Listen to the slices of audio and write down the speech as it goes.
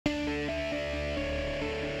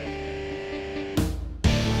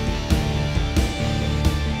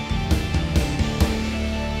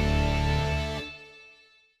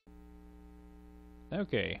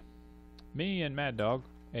Okay, me and Mad Dog,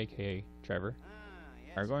 aka Trevor,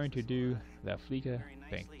 are going to do the Fleeca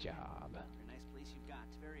bank job.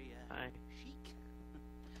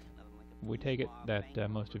 We take it that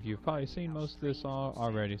most of you have probably seen most of this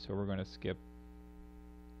already, so we're going to skip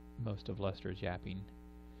most of Lester's yapping.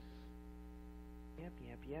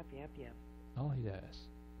 Yep. All he does.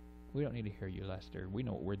 We don't need to hear you, Lester. We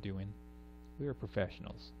know what we're doing. We are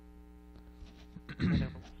professionals. I don't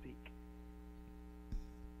speak.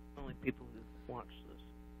 Only people who watch this.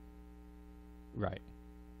 Right.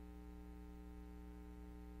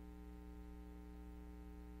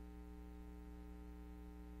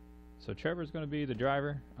 So Trevor's going to be the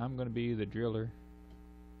driver. I'm going to be the driller.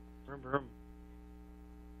 Brum.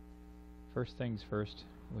 First things first,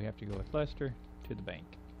 we have to go with Lester to the bank.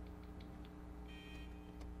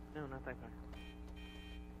 No, not that car.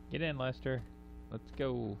 Get in, Lester. Let's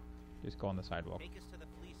go. Just go on the sidewalk. Take us to the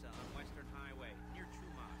Fleeca on Western Highway, near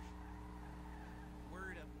Chumash.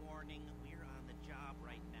 Word of warning, we're on the job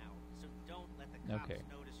right now, so don't let the cops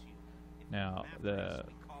notice you. Now, the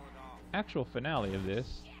actual finale of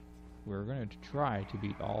this, we're going to try to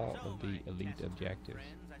beat all of the elite objectives.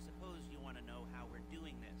 Friends, I suppose you want to know how we're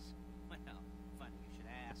doing this. Well, funny you should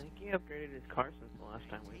ask. I think he upgraded his car since the last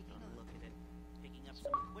time we taking done a it. look at it, picking up some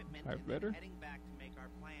equipment, and better? then heading back to make our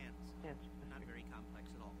plans. Yeah, Not very complex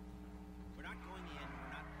at all. We're not going in,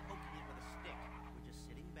 we're not poking it with a stick. We're just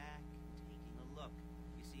sitting back, taking a look.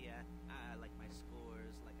 You see, I like my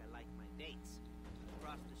scores like I like my dates.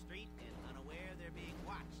 Across the street and unaware they're being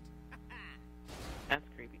watched. that's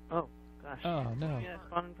creepy. Oh, gosh. Oh, no. See that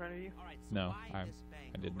spawn in front of you? All right, so No, why this bank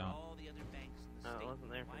I did over not. all the other banks in the Oh, it state? wasn't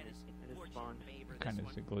there for Why me. does It just fortune spawned. favor Kind this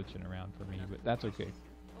of one? glitching around for me, but that's okay.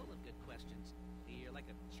 Full of good questions. You're like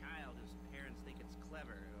a child whose parents think it's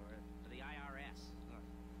clever, or the IRS.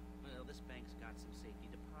 Well, this bank's got some safety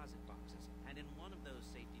deposit boxes, and in one of those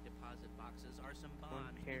safety deposit boxes are some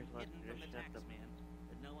bonds cares hidden less than from the just tax them. man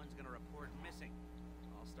that no one's going to report missing.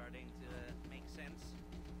 All starting to make sense.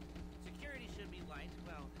 Security should be light,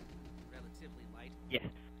 well, relatively light. Yes.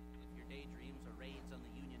 If your daydreams are raids on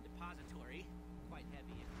the Union Depository, quite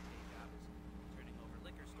heavy if your day job is turning over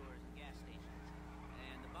liquor stores and gas stations.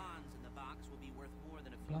 And the bonds in the box will be worth more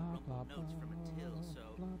than a few rumpled notes from a till, so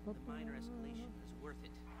the minor escalation is worth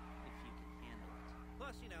it if you can handle it.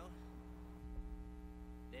 Plus, you know,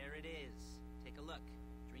 there it is. Take a look.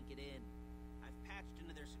 Drink it in. I've patched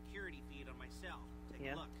into their security feed on my cell.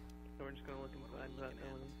 Take a look. So we're just gonna look inside, but no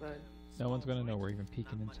one's inside. No one's going to know we're even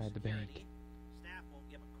peeking inside the bank. Staff won't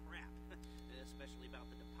give a crap, especially about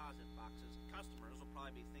the deposit boxes. Customers will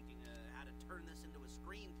probably be thinking how to turn this into a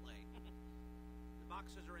screenplay. The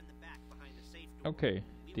boxes are in the back behind the safe door. Okay,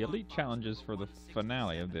 the elite challenges for the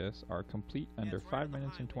finale of this are complete under 5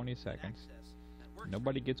 minutes and 20 seconds,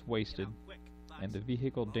 nobody gets wasted, and the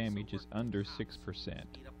vehicle damage is under 6%.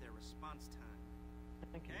 Speed up their response time.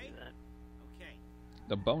 I can do that. Okay.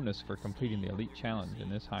 The bonus for completing the elite challenge in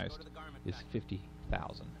this heist is $50,000.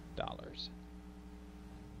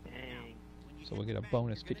 Dang. So we'll get a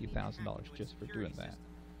bonus $50,000 just for doing that.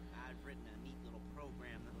 I've written a neat little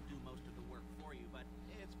program that'll do most of the work for you, but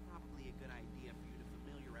it's probably a good idea for you to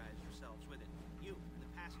familiarize yourselves with it. You, in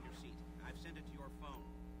the passenger seat, I've sent it to your phone.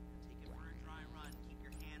 Take it for a dry run, keep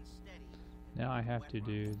your hands steady. Now I have to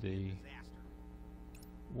do the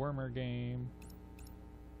Wormer game.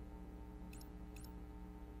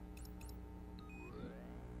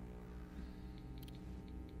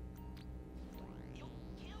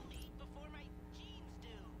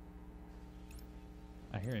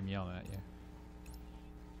 I hear him yelling at you.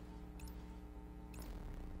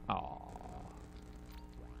 Aww.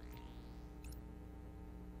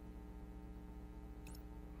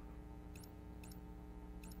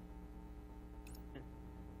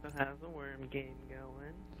 So how's the worm game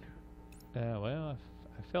going? Well,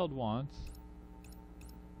 I failed once.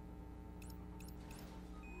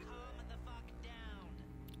 Calm the fuck down.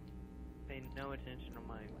 Pay no attention to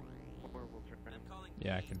my horrible trip.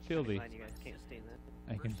 Yeah, I can feel the Glad you guys can't see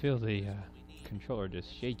that. I can feel the controller just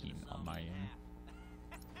shaking on my end.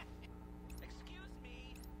 Excuse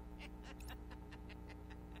me.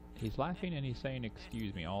 He's laughing and he's saying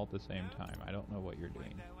excuse me all at the same time. I don't know what you're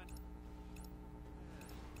doing.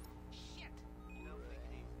 Shit. You don't think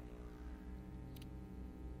anything.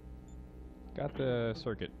 Got the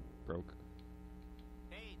circuit broke.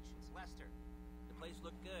 Paige, it's Lester. The place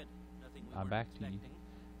looked good. Nothing we I'm weren't back to you. expecting.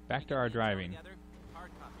 Back to our driving. Together,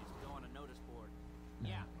 hard copies to go on a notice board.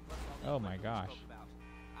 Yeah. plus Oh all the my equipment we gosh. spoke about.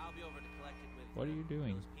 I'll be over to collect it with What are you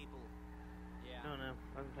doing? those people. Yeah. No, I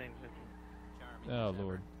wasn't paying attention. Charming Oh as ever.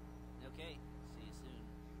 Lord. Okay. See you soon.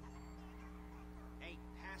 Hey,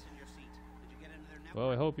 passenger seat. Did you get into their Well,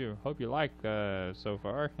 I hope you like so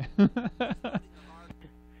far. Oh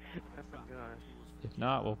my gosh. If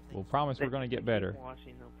not, we'll promise we're gonna get better.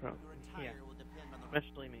 Watching, no problem. Your Yeah, attire will depend on the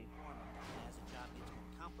especially me. As the job gets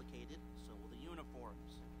more complicated, so will the uniforms.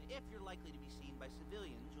 If you're likely to be seen by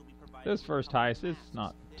civilians, you'll be provided This with first colored heist is masks.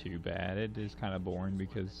 not too bad. It is kind of boring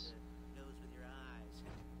because Goes with your eyes.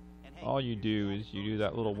 And hey, all you do is you do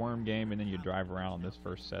that little worm game and then you drive around on this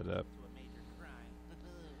first setup. to a major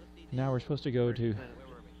crime. Now we're supposed to go to,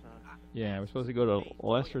 yeah, we're supposed to go to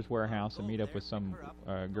Lester's warehouse and meet up with some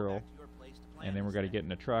girl, and then we're gonna get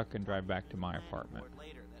in a truck and drive back to my apartment.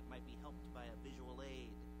 Later, that might be helped by a visual aid.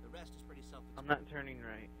 The rest is pretty I'm not turning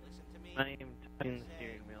right. Listen to me. I am touching the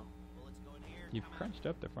steering wheel. Bullets go in here. You've crunched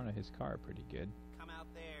up the front of his car pretty good. Come out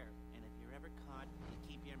there, and if you're ever caught,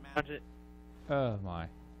 you keep your mouth. Touch it. Oh my.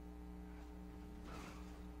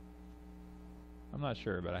 I'm not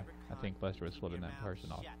sure, but I think Lester was flipping that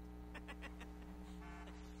person off.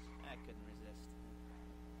 I couldn't resist.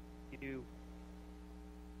 You.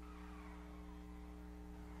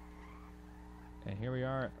 And here we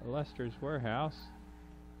are at Lester's warehouse.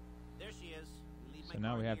 There she is. Leave So my now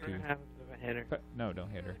car we have here. to- What happens if I hit her? No, don't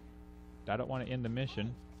hit her. I don't want to end the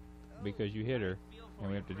mission because you hit her, and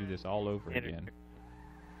we have to do this all over Hit her. again.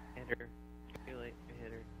 Hit her. Too late to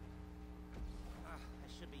hit her. I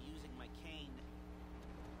should be using my cane.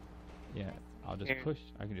 Yeah, I'll just Here. push.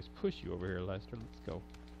 I can just push you over here, Lester. Let's go.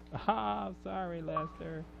 Ah, sorry,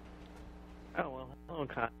 Lester. Oh well, hello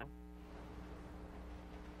Kyle.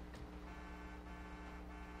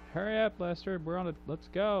 Hurry up, Lester. We're on it. Let's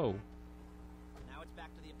go. Now it's back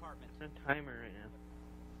to the apartment. There's no timer right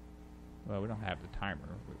now. Well, we don't have the timer.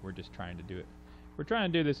 We're just trying to do it. We're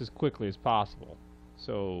trying to do this as quickly as possible.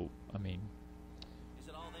 So, I mean, Is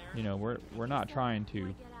it all there? you know, we're not trying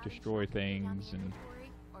to destroy things and.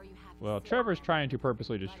 Well, Trevor's trying to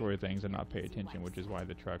purposely destroy things and not pay attention, which is why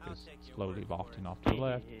the truck is slowly lofting off to the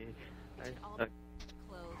left. I suck.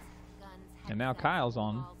 And now Kyle's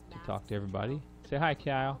on to talk to everybody. Say hi,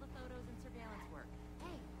 Kyle.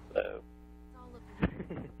 Hello.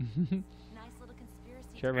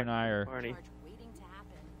 Trevor and I Party.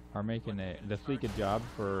 are making the Fleeca job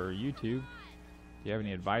for YouTube. Do you have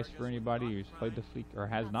any advice for anybody who's played the Fleeca or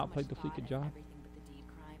has not played the Fleeca job?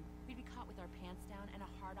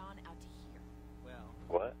 Well,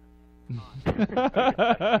 What?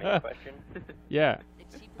 Question? Yeah,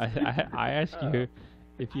 I asked you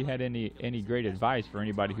if you had any great advice for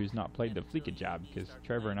anybody who's not played the Fleeca job, because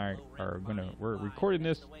Trevor and I we're recording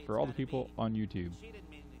this for all the people on YouTube. she didn't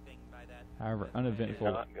mean anything by that. However, Do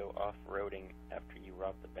uneventful. not go off-roading after you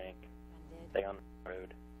rob the bank. Stay on the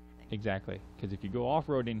road. Exactly, because if you go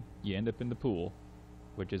off-roading, you end up in the pool,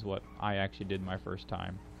 which is what I actually did my first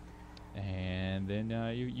time, and then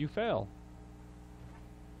you fail.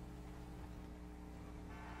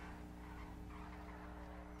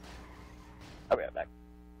 I'll be right back.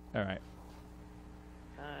 All right,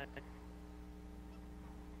 Uh,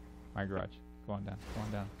 my garage. Go on down. Go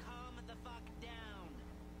on down. Calm the fuck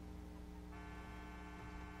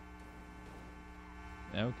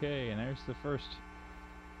down. Okay, and there's the first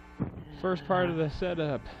part of the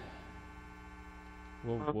setup.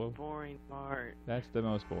 most We'll boring part. that's the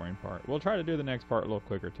most boring part. We'll try to do the next part a little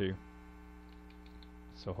quicker too.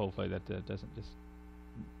 So hopefully that doesn't just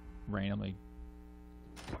randomly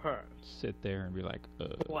sit there and be like,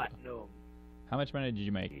 Platinum. How much money did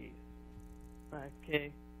you make?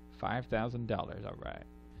 5K. $5,000. All right.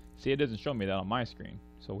 See, it doesn't show me that on my screen,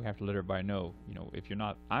 so we have to let everybody know. You know, if you're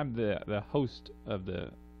not, I'm the host of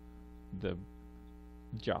the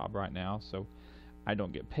job right now, so I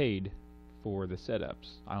don't get paid for the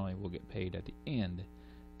setups. I only will get paid at the end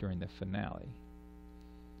during the finale.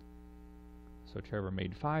 So Trevor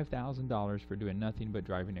made $5,000 for doing nothing but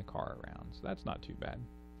driving a car around. So that's not too bad.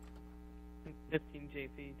 15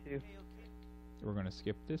 JP too. We're gonna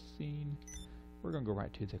skip this scene. We're gonna go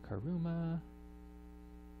right to the Karuma.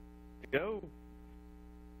 Go.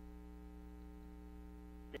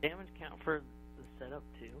 Damage count for the setup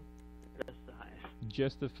too. That's the highest.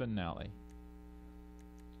 Just the finale.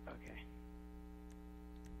 Okay.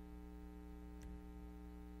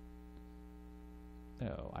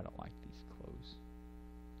 Oh, I don't like these clothes.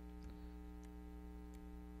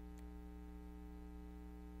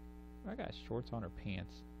 I got shorts on or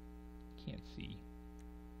pants. Can't see.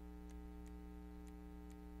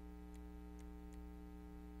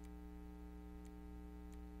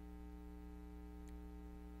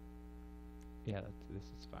 Yeah, this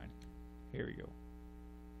is fine. Here we go.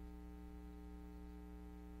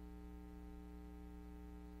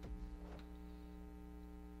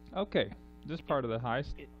 Okay, this part of the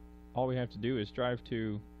heist, all we have to do is drive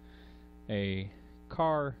to a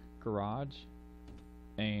car garage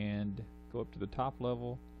and go up to the top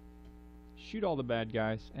level, shoot all the bad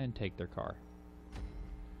guys, and take their car.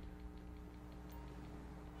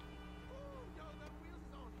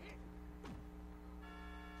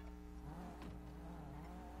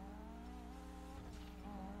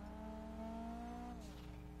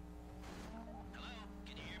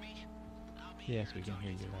 Yes, we can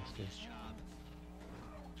hear you, Lester.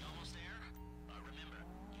 Almost there? Remember,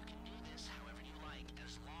 you can do this however you like,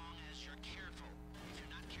 as long as you're careful. If you're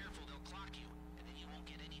not careful, they'll clock you, and then you won't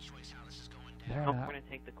get any choice how this is going down. We're gonna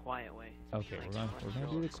take the quiet way. Okay, we're gonna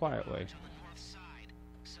do the quiet way,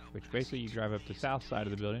 which basically you drive up the south side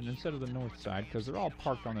of the building instead of the north side, because they're all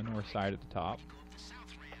parked on the north side at the top.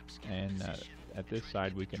 And at this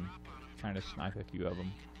side, we can kind of snipe a few of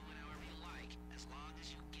them.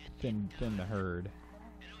 Thin the herd.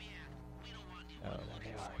 Oh, there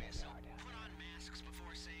they are.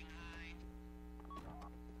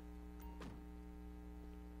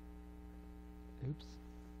 Oops.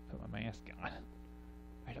 Put my mask on.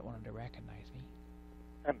 I don't want them to recognize me.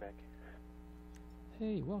 I'm back.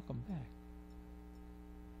 Hey, welcome back.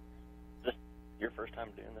 Just your first time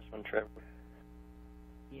doing this one, Trevor?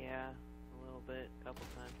 Yeah, a little bit, a couple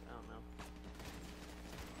times, I don't know.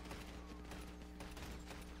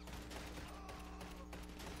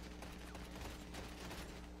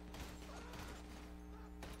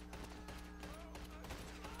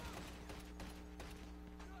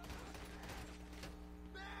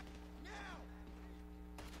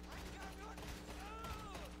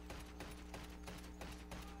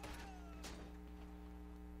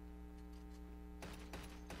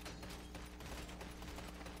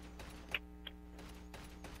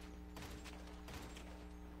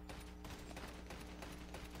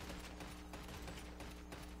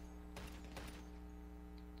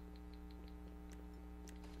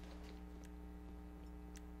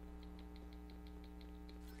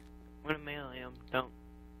 I'm gonna melee him. Don't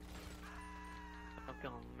kill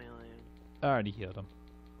him, melee him. I already healed him.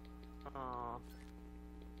 Aww.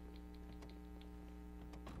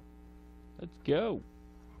 Let's go.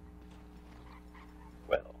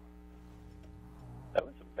 Well, that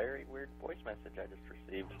was a very weird voice message I just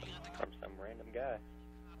received from some random guy.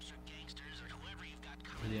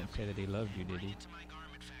 He didn't say that he loved you, did he?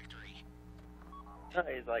 No,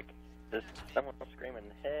 he's like, just someone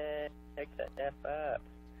screaming, heck the F up.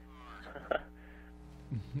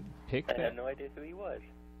 Pick I that. had no idea who he was.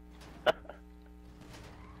 I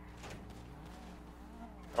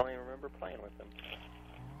don't even remember playing with him.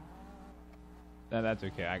 No, that's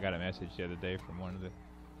okay. I got a message the other day from one of the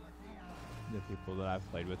people that I've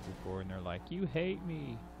played with before, and they're like, "You hate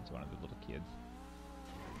me." It's one of the little kids.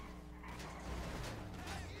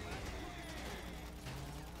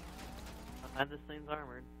 I'm glad this thing's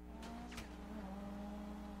armored.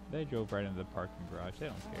 They drove right into the parking garage. They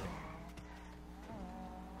don't care.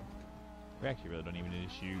 We actually really don't even need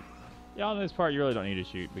to shoot. Yeah, on this part, you really don't need to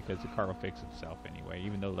shoot because the car will fix itself anyway,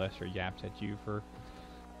 even though Lester yaps at you for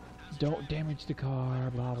don't damage the car,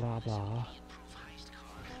 blah, blah, blah.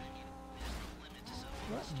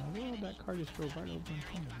 What in the world? That car just drove right over in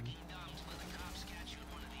front of me.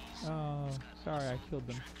 Oh, sorry, I killed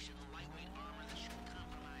them.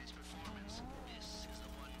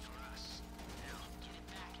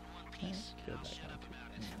 Killed that guy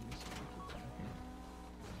too.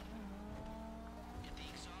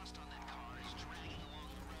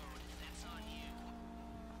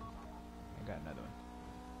 I got another one.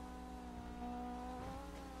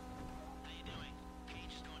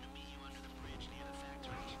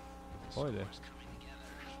 Boy,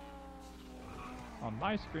 on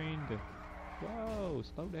my screen, whoa,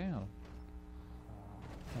 slow down.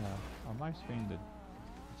 On my screen,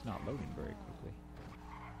 it's not loading very quickly.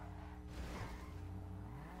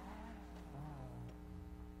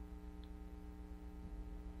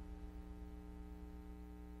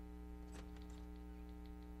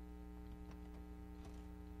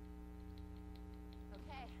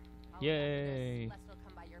 Yay! Les will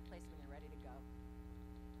come by your place when you're ready to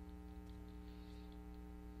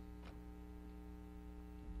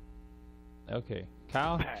go. Okay,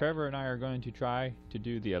 Kyle, Trevor, and I are going to try to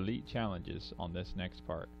do the elite challenges on this next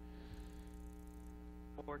part.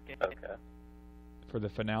 Okay. For the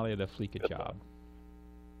finale of the Fleeca job.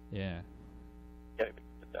 Yeah. Yeah,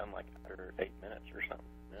 it's done like under 8 minutes or something.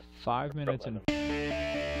 Yeah. 5 minutes and